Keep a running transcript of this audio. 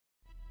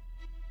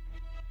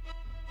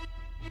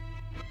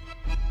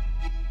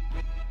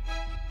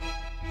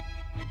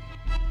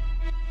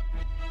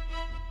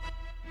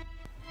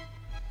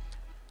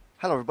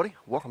Hello everybody,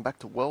 welcome back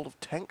to World of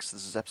Tanks.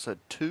 This is episode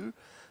 2.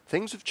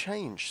 Things have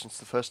changed since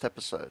the first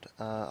episode.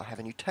 I have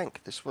a new tank.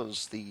 This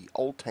was the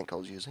old tank I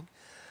was using.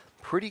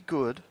 Pretty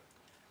good,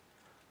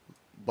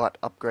 but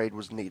upgrade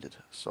was needed.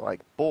 So I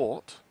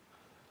bought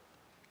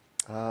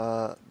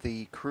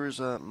the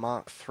Cruiser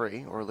Mark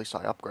III, or at least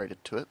I upgraded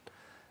to it.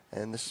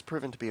 And this has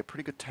proven to be a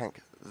pretty good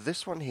tank.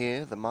 This one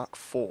here, the Mark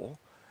IV,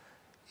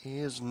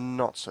 is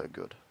not so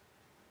good.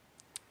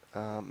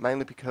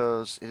 Mainly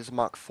because it is a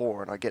Mark IV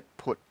and I get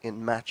put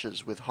in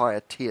matches with higher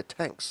tier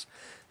tanks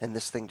and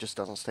this thing just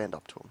doesn't stand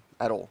up to them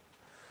at all.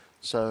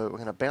 So we're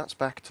going to bounce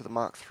back to the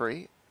Mark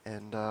III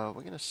and we're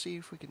going to see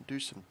if we can do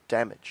some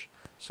damage.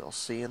 So I'll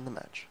see you in the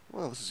match.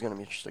 Well, this is going to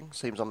be interesting.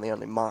 Seems I'm the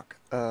only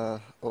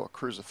or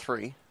Cruiser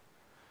 3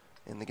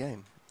 in the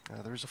game.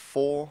 There is a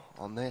 4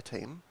 on their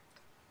team,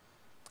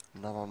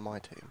 none on my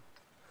team.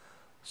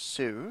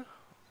 So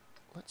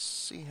let's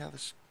see how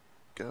this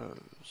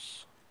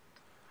goes.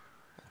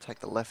 Take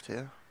the left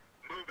here.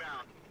 Move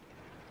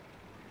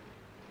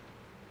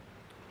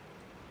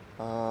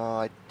out.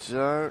 I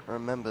don't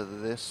remember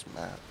this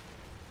map.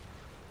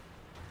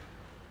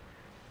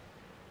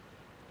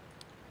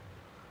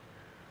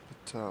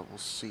 But we'll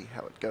see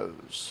how it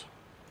goes.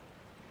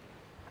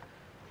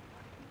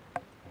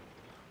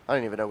 I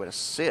don't even know where to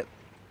sit.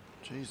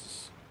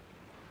 Jesus.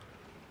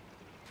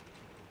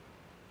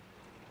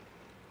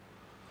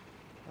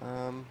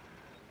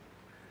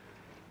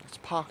 Let's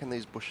park in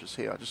these bushes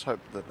here. I just hope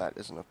that that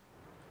isn't a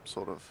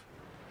sort of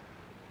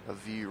a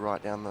view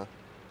right down the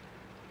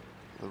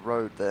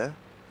road there.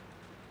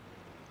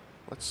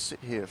 Let's sit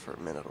here for a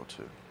minute or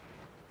two.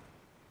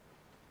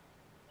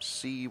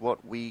 See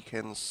what we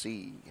can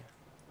see.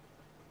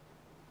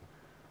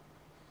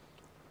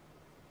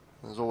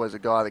 There's always a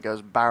guy that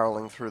goes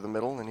barreling through the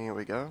middle, and here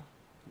we go.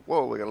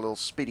 Whoa, we got a little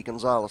Speedy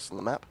Gonzales on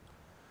the map.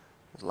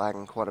 He's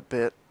lagging quite a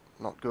bit.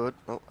 Not good.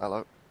 Oh,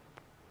 hello.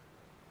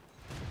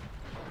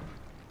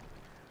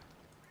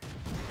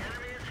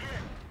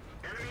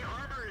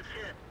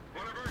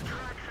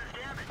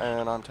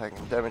 And I'm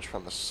taking damage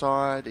from the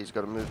side. He's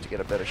got to move to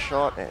get a better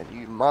shot. And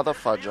you mother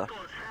fudger.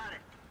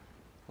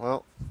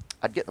 Well,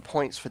 I'd get the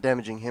points for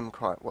damaging him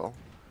quite well.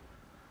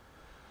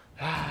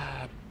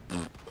 I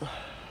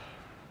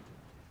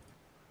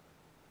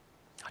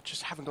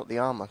just haven't got the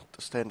armor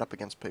to stand up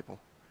against people.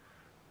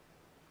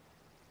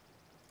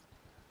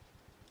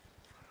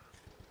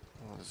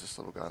 What is this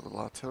little guy? Little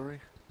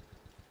artillery?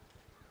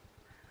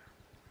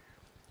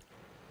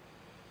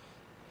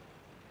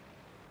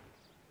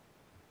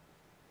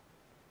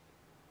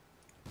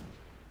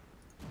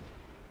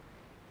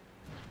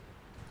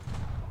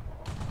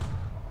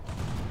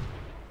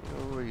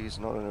 He's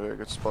not in a very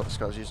good spot. This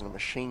guy's using a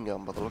machine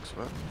gun by the looks of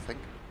it, I think.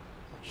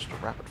 Just a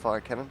rapid fire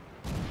cannon.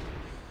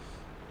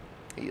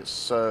 He is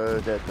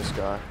so dead, this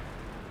guy.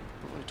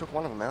 Oh, he took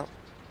one of them out.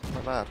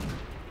 Not bad.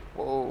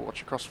 Whoa, watch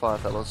your crossfire,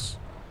 fellas.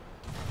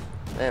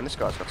 Man, this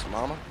guy's got some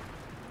armor.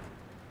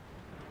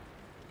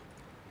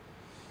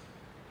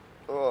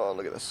 Oh,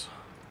 look at this.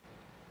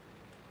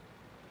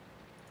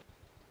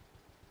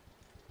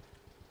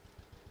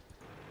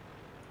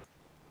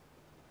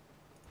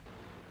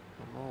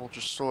 All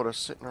just sort of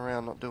sitting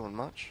around not doing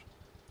much.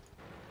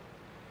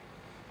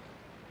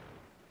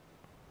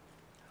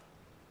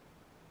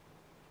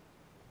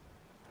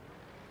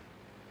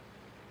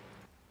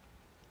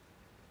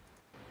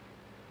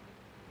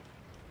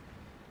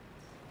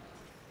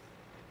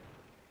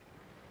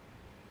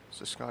 Is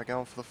this guy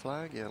going for the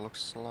flag? Yeah,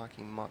 looks like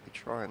he might be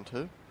trying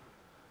to.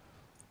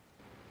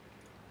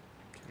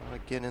 Can I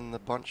get in the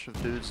bunch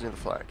of dudes near the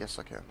flag? Yes,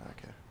 I can.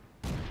 Okay.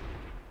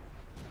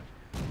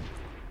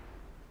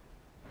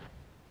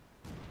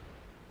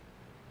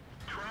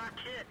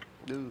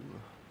 Ooh.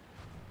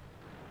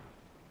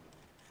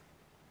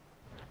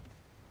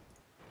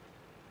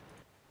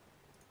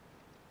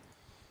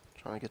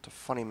 Trying to get to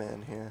Funny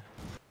Man here.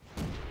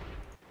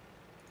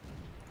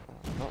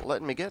 Not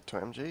letting me get to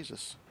him,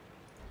 Jesus.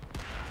 I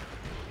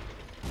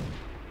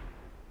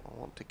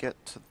want to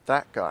get to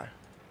that guy.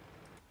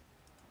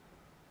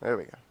 There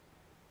we go.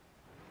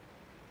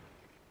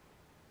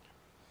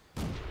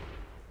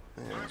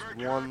 There's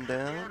one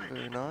down,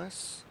 very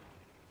nice.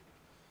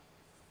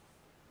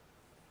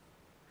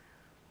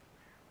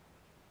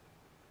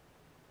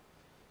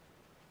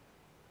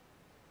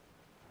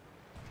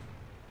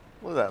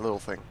 Look at that little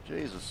thing.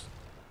 Jesus.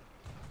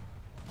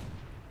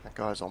 That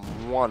guy's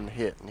on one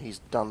hit and he's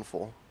done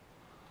for.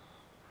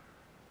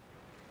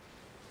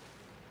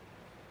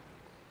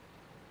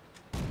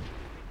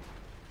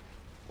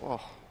 Whoa.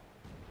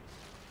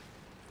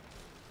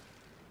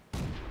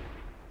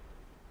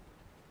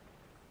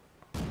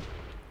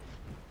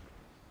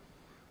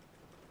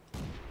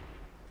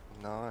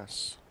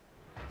 Nice.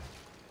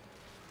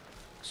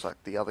 Looks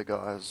like the other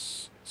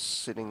guy's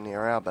sitting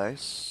near our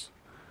base.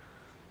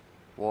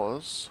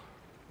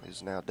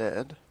 He's now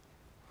dead.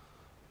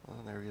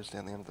 Oh, there he is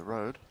down the end of the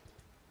road.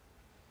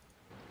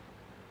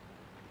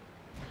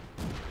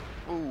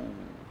 Ooh.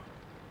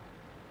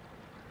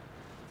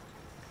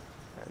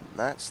 And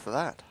that's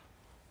that.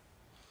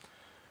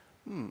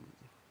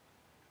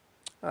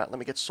 Alright, let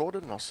me get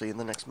sorted and I'll see you in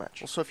the next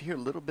match. Also, if you hear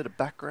a little bit of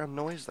background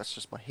noise, that's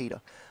just my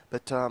heater.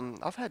 But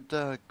I've had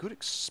good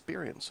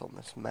experience on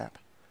this map.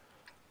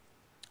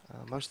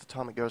 Most of the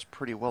time it goes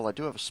pretty well. I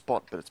do have a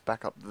spot, but it's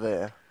back up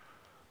there.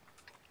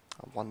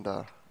 I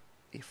wonder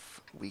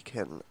if we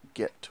can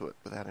get to it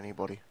without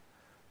anybody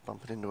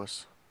bumping into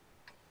us.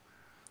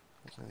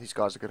 So these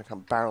guys are going to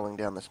come barreling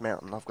down this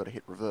mountain. I've got to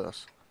hit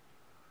reverse.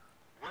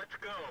 Let's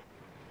go.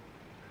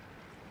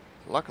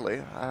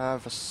 Luckily, I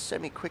have a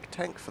semi-quick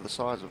tank for the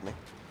size of me.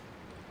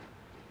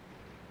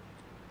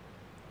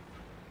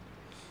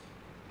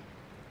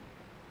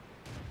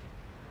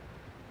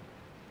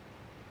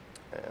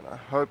 And I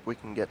hope we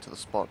can get to the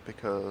spot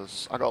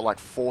because I got like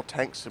 4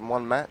 tanks in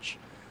one match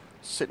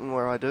sitting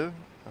where I do.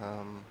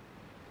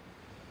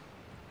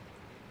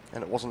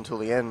 And it wasn't until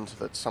the end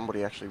that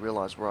somebody actually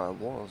realised where I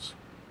was.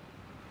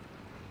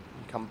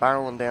 You come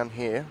barreling down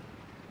here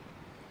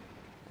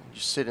and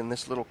you sit in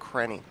this little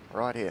cranny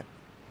right here.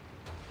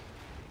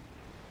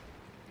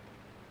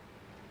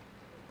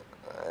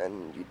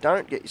 And you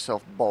don't get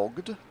yourself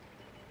bogged.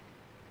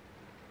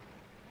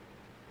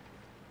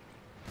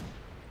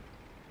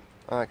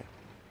 Okay.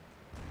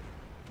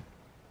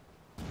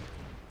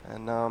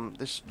 And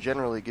this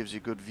generally gives you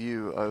good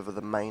view over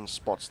the main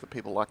spots that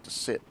people like to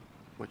sit,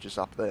 which is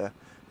up there.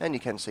 And you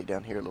can see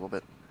down here a little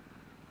bit.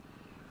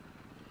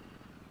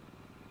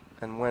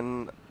 And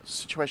when the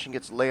situation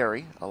gets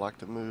leery, I like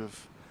to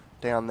move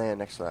down there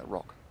next to that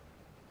rock.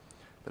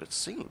 But it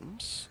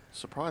seems,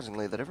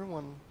 surprisingly, that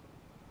everyone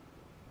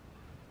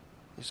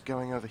is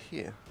going over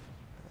here.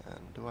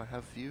 And do I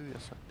have view?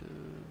 Yes, I do.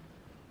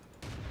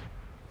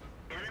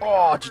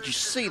 Oh, did you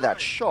see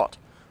that shot?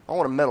 I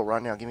want a medal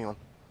right now. Give me one.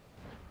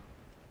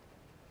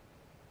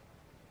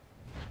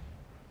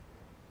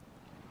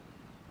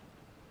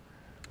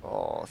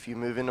 Oh, if you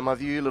move into my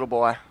view, little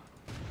boy.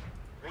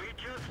 We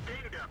just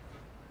dinged him.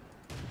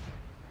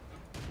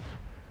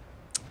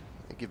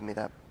 They're giving me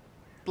that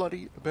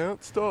bloody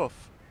about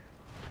stuff.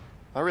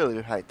 I really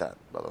do hate that,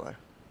 by the way.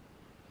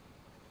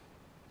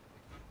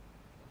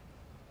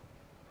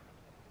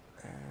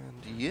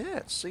 And yeah,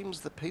 it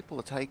seems that people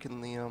are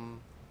taking the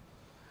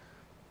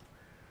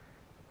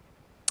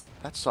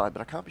that side,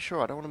 but I can't be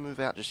sure. I don't want to move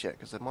out just yet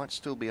because there might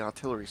still be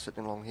artillery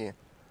sitting along here.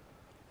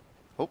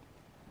 Oh,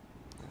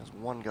 there's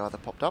one guy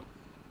that popped up.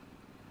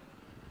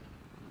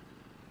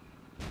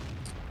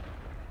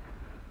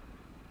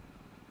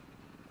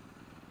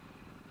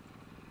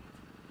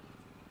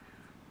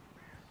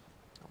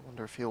 I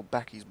wonder if he'll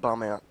back his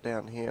bum out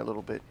down here a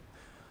little bit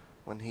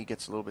when he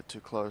gets a little bit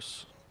too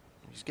close.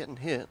 He's getting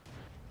hit.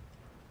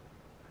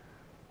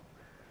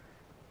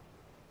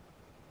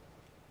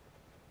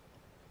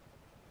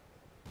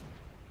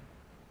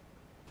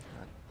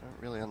 I don't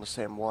really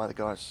understand why the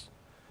guy's...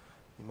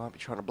 He might be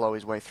trying to blow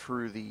his way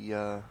through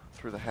the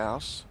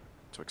house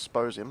to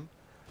expose him.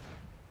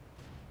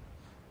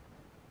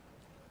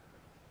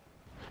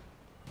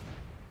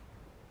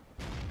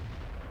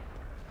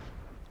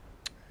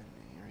 And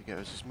here he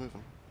goes, he's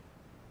moving.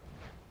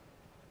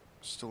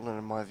 Still not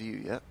in my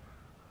view yet.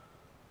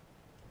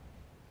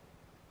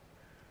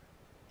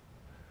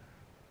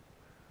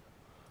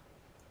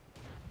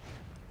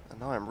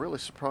 And I'm really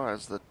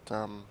surprised that,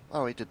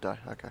 oh, he did die,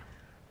 okay.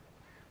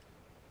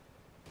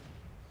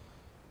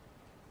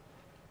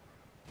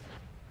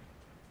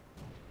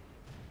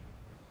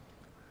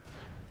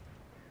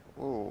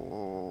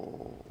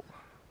 Oh,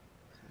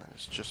 that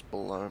is just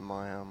below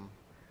my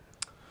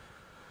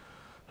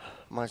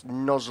my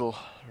nozzle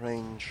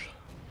range,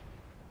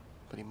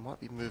 but he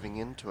might be moving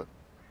into it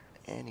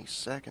any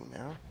second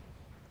now.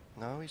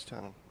 No, he's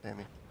turning. Damn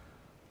him.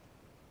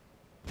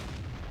 If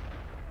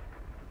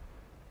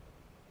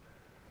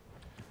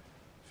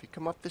you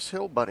come up this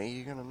hill, buddy,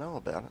 you're gonna know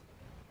about it.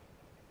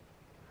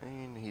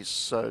 And he's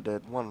so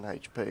dead. 1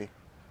 HP.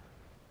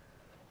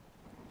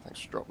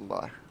 Thanks for dropping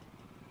by.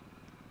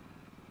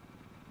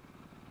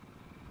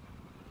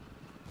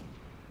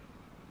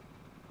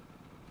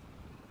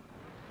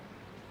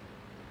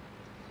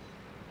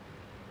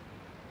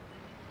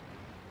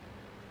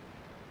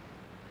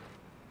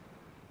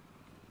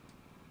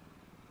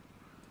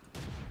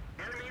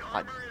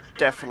 I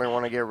definitely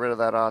want to get rid of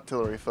that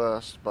artillery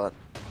first, but...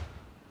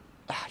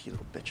 Ah, you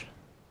little bitch.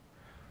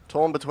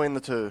 Torn between the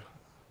two.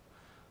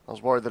 I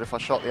was worried that if I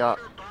shot the Ow.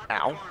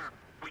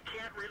 We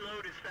can't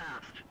reload as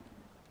fast.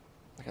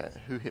 Okay,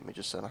 who hit me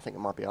just then? I think it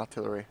might be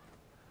artillery.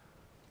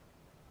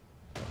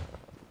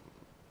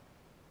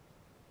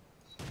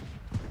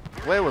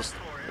 Where was...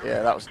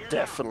 Yeah, that was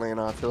definitely an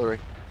artillery.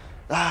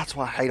 Ah, that's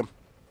why I hate them.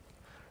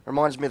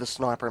 Reminds me of the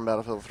sniper in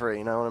Battlefield 3,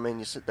 you know what I mean?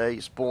 You sit there,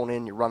 you spawn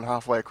in, you run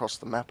halfway across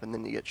the map, and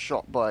then you get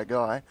shot by a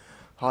guy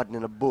hiding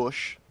in a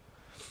bush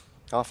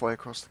halfway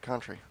across the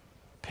country.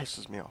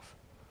 Pisses me off.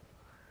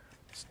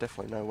 It's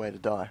definitely no way to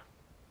die.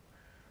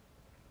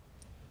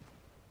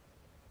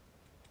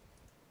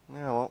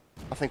 Yeah, well,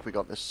 I think we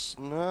got this.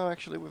 No,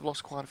 actually, we've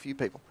lost quite a few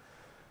people.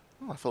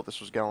 I thought this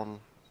was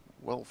going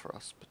well for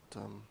us,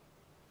 but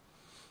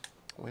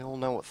we all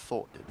know what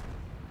thought did.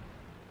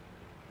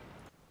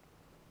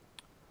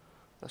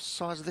 The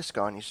size of this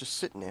guy, and he's just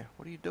sitting there.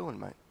 What are you doing,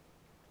 mate?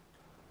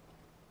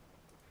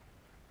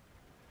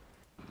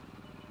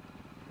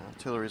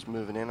 Artillery's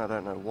moving in. I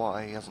don't know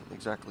why. He hasn't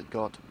exactly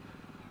got...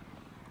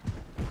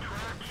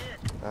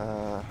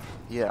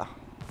 yeah.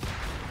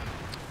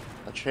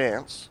 A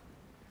chance.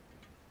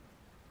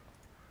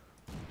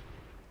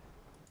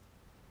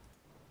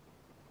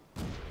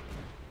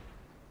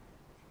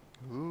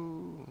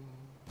 Ooh.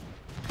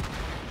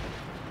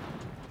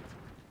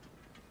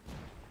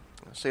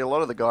 See, a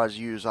lot of the guys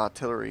use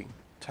artillery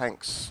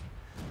tanks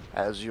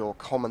as your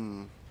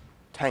common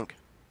tank,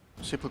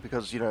 simply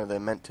because, you know, they're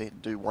meant to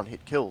do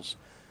one-hit kills.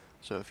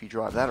 So if you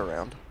drive that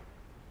around,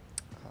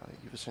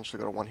 you've essentially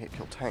got a one-hit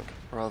kill tank,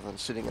 rather than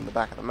sitting in the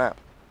back of the map.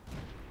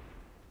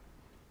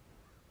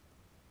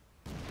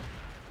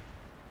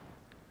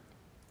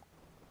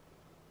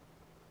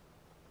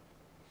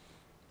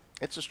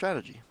 It's a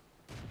strategy.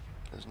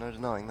 There's no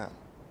denying that.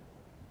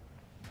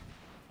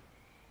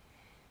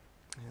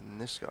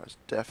 And this guy's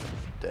definitely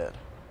dead.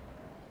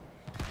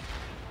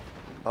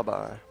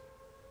 Bye-bye.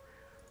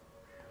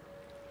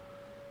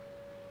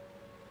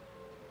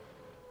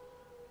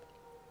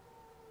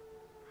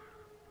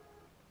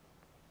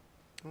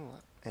 Oh,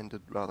 that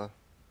ended rather...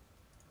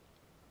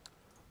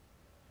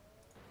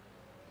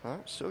 No,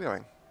 still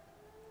going.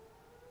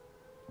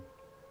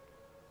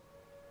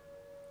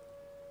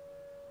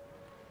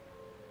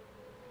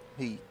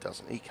 He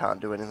can't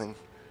do anything.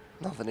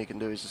 Nothing he can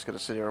do, he's just gonna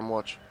sit here and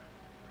watch.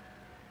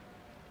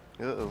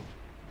 Uh-oh.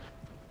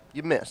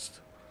 You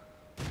missed.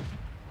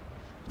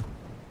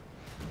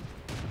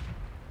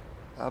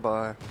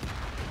 Bye-bye.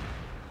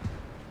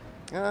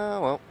 Ah,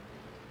 well.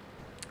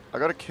 I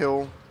got a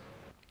kill.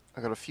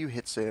 I got a few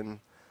hits in.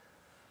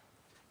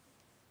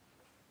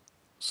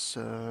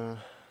 So,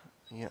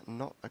 yeah,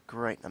 not a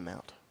great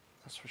amount.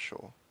 That's for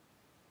sure.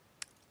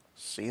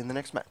 See you in the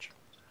next match.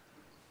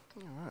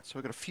 Alright, so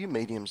we've got a few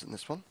mediums in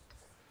this one.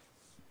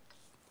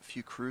 A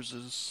few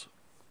cruisers.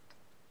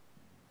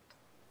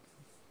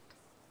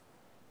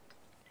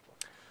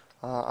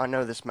 I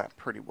know this map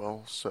pretty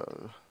well,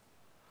 so...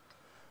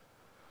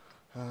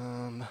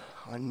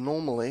 I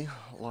normally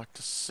like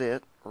to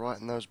sit right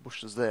in those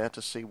bushes there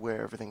to see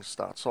where everything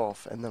starts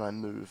off, and then I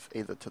move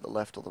either to the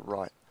left or the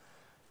right.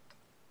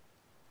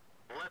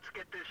 Let's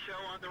get this show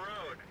on the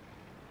road.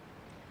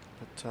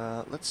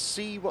 But let's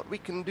see what we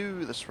can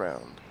do this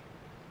round.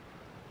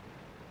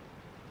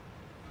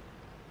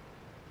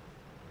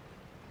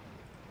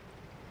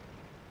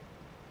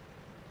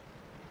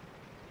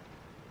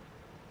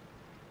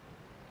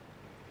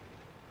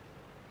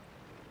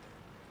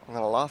 I'm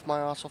going to laugh my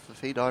ass off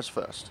if he dies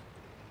first.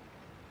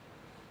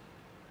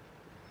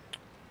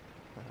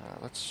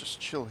 Let's just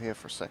chill here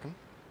for a second.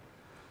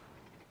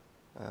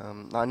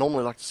 I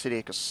normally like to sit here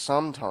because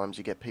sometimes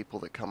you get people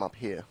that come up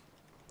here.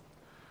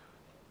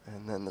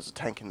 And then there's a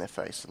tank in their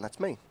face, and that's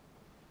me.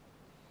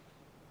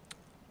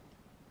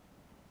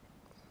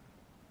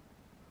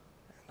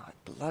 And I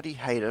bloody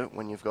hate it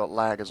when you've got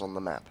laggers on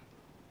the map.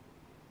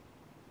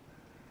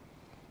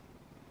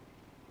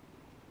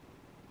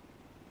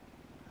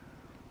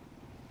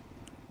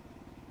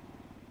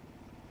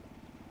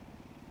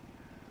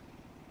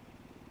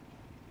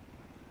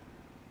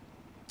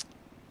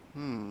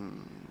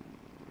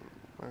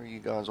 Where are you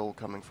guys all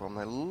coming from?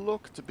 They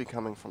look to be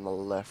coming from the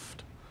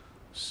left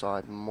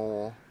side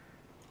more.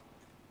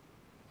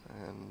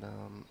 And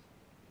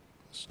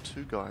there's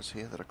two guys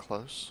here that are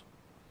close.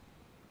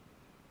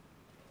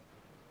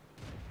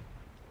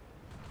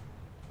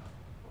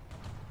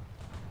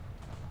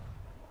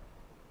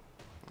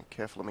 Be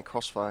careful of me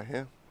crossfire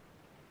here.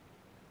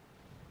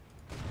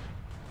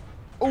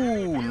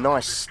 Ooh,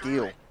 nice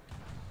steal.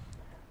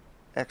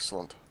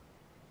 Excellent.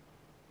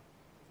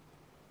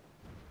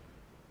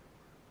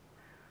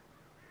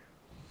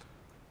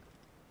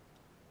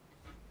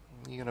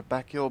 You gonna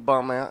back your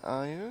bum out,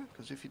 are you?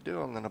 Because if you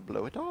do, I'm gonna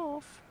blow it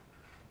off.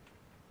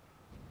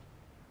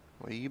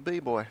 Where you be,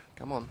 boy?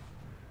 Come on.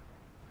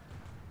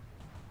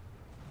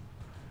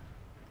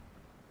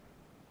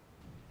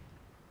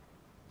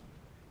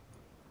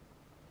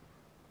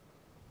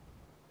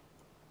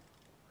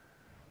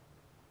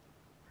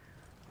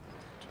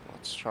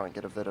 Let's try and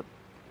get a better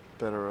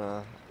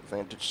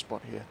vantage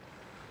spot here.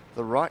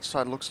 The right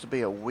side looks to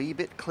be a wee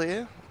bit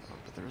clear,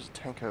 but there is a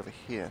tank over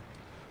here.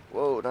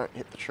 Whoa, don't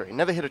hit the tree.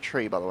 Never hit a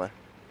tree, by the way.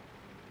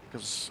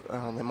 Because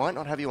they might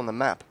not have you on the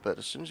map, but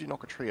as soon as you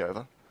knock a tree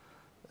over,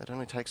 it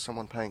only takes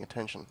someone paying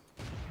attention.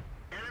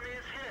 Enemy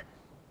is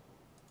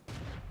hit.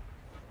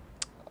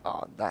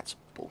 Ah, that's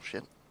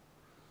bullshit.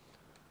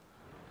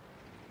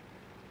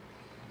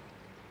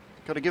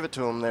 Gotta give it to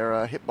them,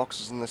 their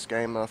hitboxes in this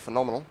game are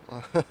phenomenal.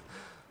 I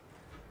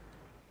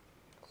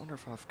wonder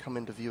if I've come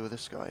into view of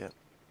this guy yet.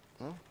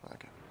 No?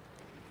 Okay.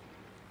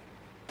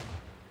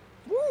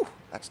 Woo!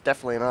 That's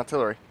definitely an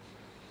artillery.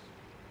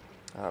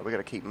 Alright, we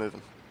gotta keep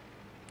moving.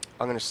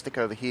 I'm gonna stick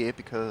over here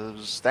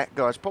because that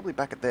guy's probably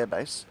back at their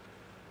base.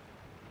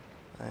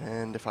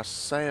 And if I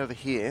stay over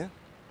here,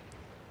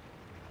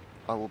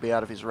 I will be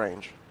out of his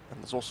range. And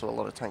there's also a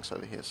lot of tanks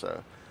over here,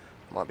 so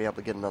I might be able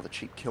to get another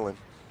cheap kill in.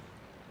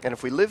 And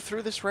if we live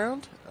through this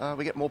round,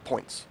 we get more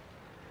points.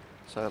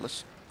 So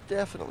let's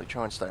definitely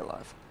try and stay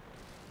alive.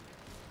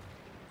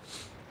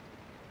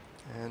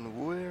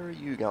 And where are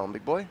you going,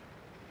 big boy?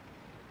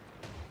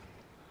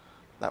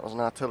 That was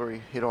an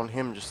artillery hit on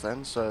him just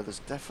then, so there's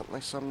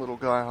definitely some little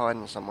guy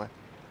hiding somewhere.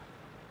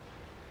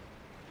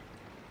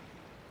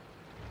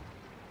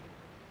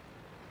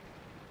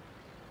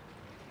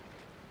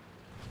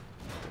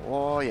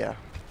 Oh, yeah.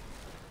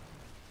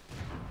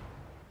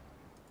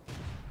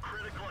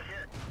 Critical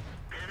hit.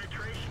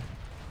 Penetration.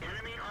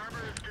 Enemy armor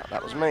is destroyed.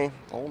 That was me.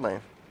 All me.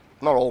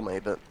 Not all me,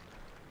 but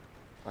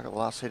I got the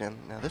last hit in.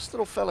 Now, this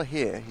little fella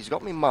here, he's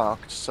got me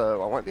marked,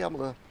 so I won't be able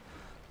to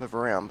move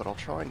around, but I'll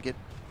try and get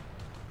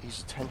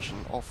his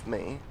attention off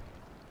me.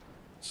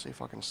 Let's see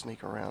if I can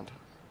sneak around.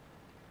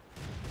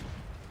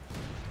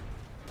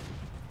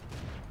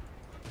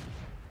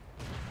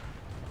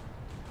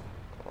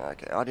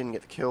 Okay, I didn't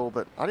get the kill,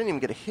 but I didn't even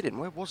get a hit in.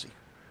 Where was he?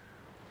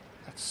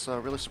 That's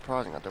really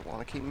surprising. I don't want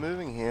to keep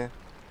moving here.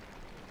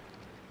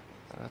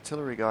 That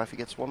artillery guy, if he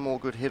gets one more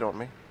good hit on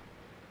me.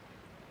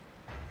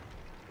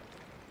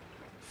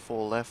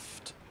 4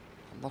 left.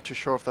 I'm not too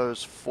sure if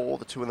those 4,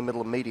 the 2 in the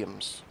middle, are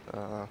mediums.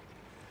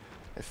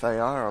 If they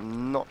are,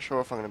 I'm not sure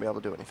if I'm going to be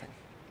able to do anything.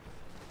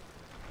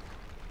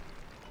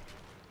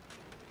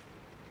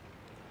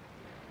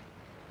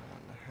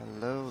 And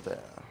hello there.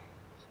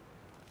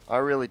 I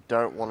really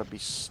don't want to be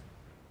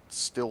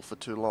still for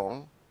too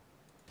long.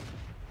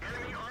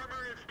 Enemy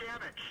armor is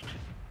damaged.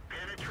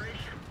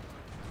 Penetration.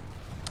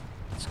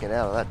 Let's get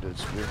out of that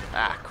dude's view.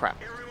 Ah, crap.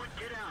 Everyone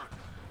get out.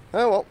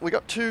 Oh well, we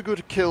got 2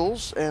 good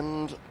kills,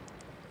 and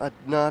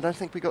no, I don't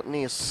think we got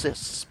any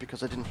assists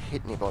because I didn't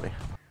hit anybody.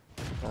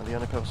 The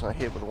only person I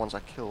hit were the ones I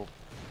killed.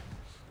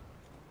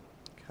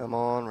 Come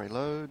on,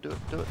 reload, do it,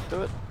 do it,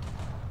 do it.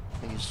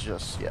 He's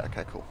just, yeah,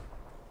 okay, cool.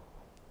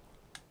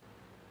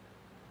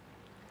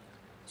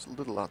 There's a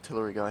little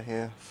artillery guy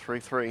here,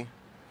 3-3.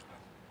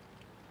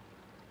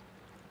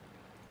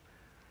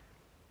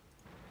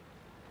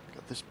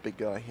 Got this big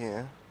guy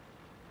here.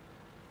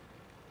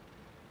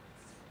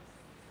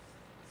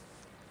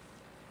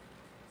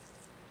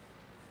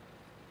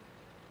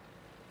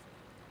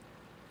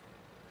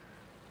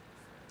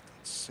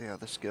 Let's see how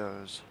this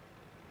goes.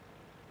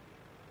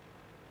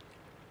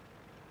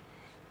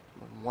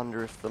 I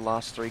wonder if the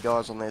last 3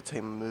 guys on their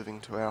team are moving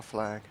to our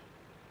flag.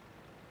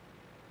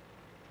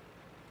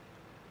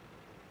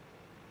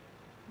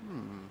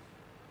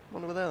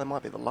 One over there, that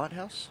might be the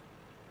lighthouse.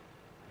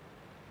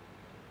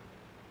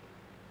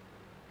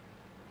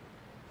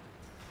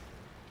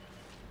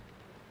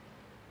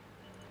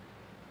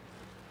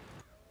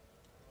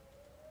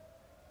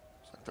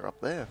 Looks like they're up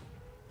there.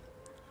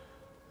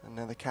 And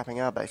now they're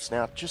capping our base.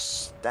 Now,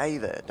 just stay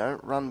there.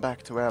 Don't run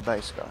back to our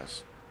base,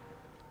 guys.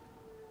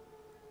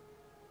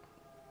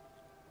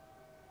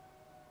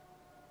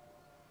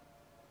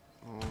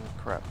 Oh,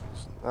 crap.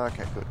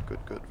 Okay, good, good,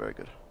 good. Very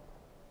good.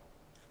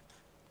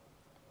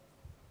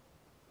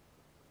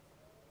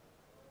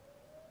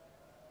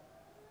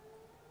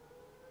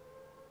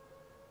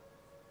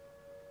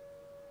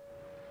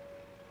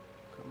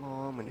 Come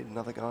on, we need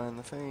another guy in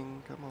the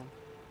thing. Come on.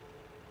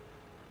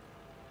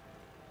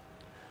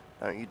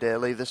 Don't you dare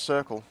leave this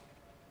circle.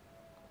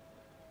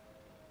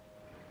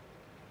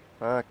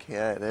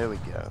 Okay, there we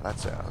go.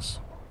 That's ours.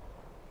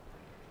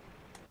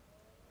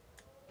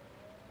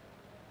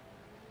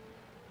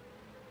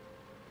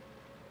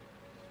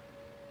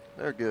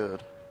 They're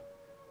good.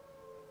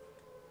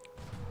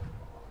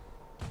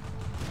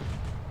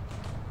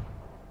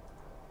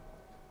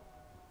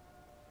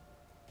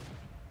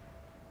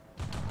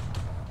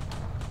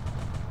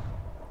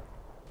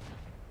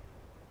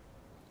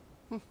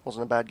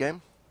 Wasn't a bad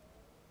game.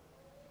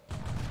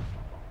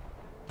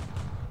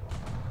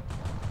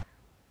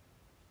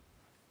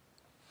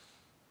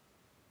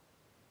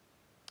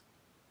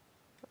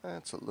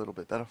 That's a little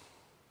bit better.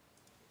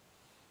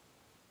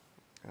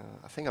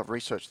 I think I've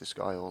researched this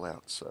guy all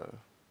out, so...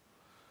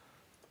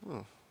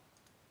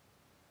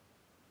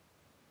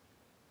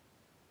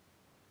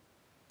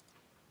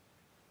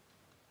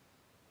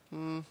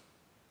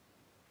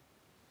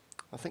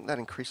 I think that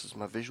increases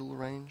my visual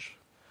range.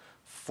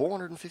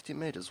 450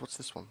 meters, what's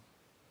this one?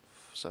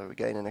 So we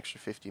gain an extra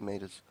 50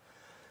 meters.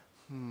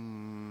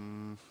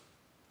 Nah.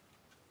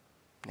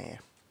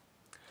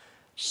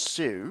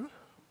 So,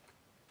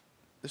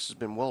 this has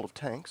been World of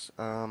Tanks.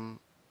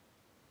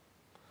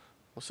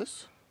 What's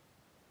this?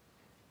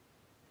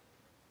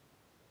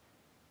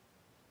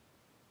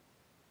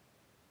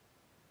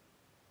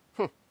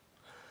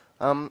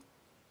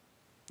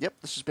 Yep,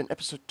 this has been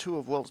episode 2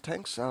 of World of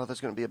Tanks.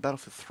 There's going to be a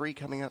Battlefield 3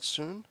 coming out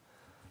soon.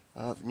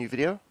 The new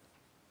video.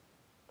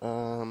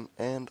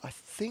 And I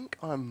think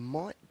I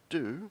might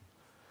do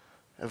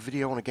a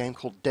video on a game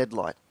called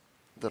Deadlight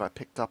that I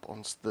picked up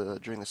on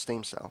during the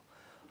Steam sale.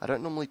 I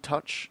don't normally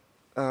touch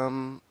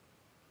 2D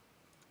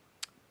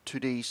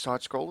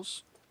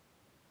side-scrollers.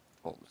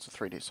 Well, it's a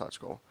 3D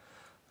side-scroller.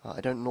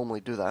 I don't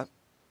normally do that.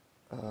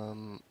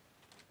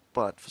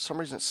 But for some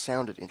reason it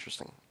sounded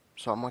interesting,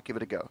 so I might give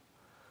it a go.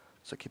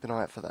 So keep an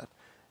eye out for that.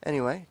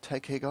 Anyway,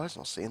 take care guys,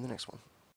 and I'll see you in the next one.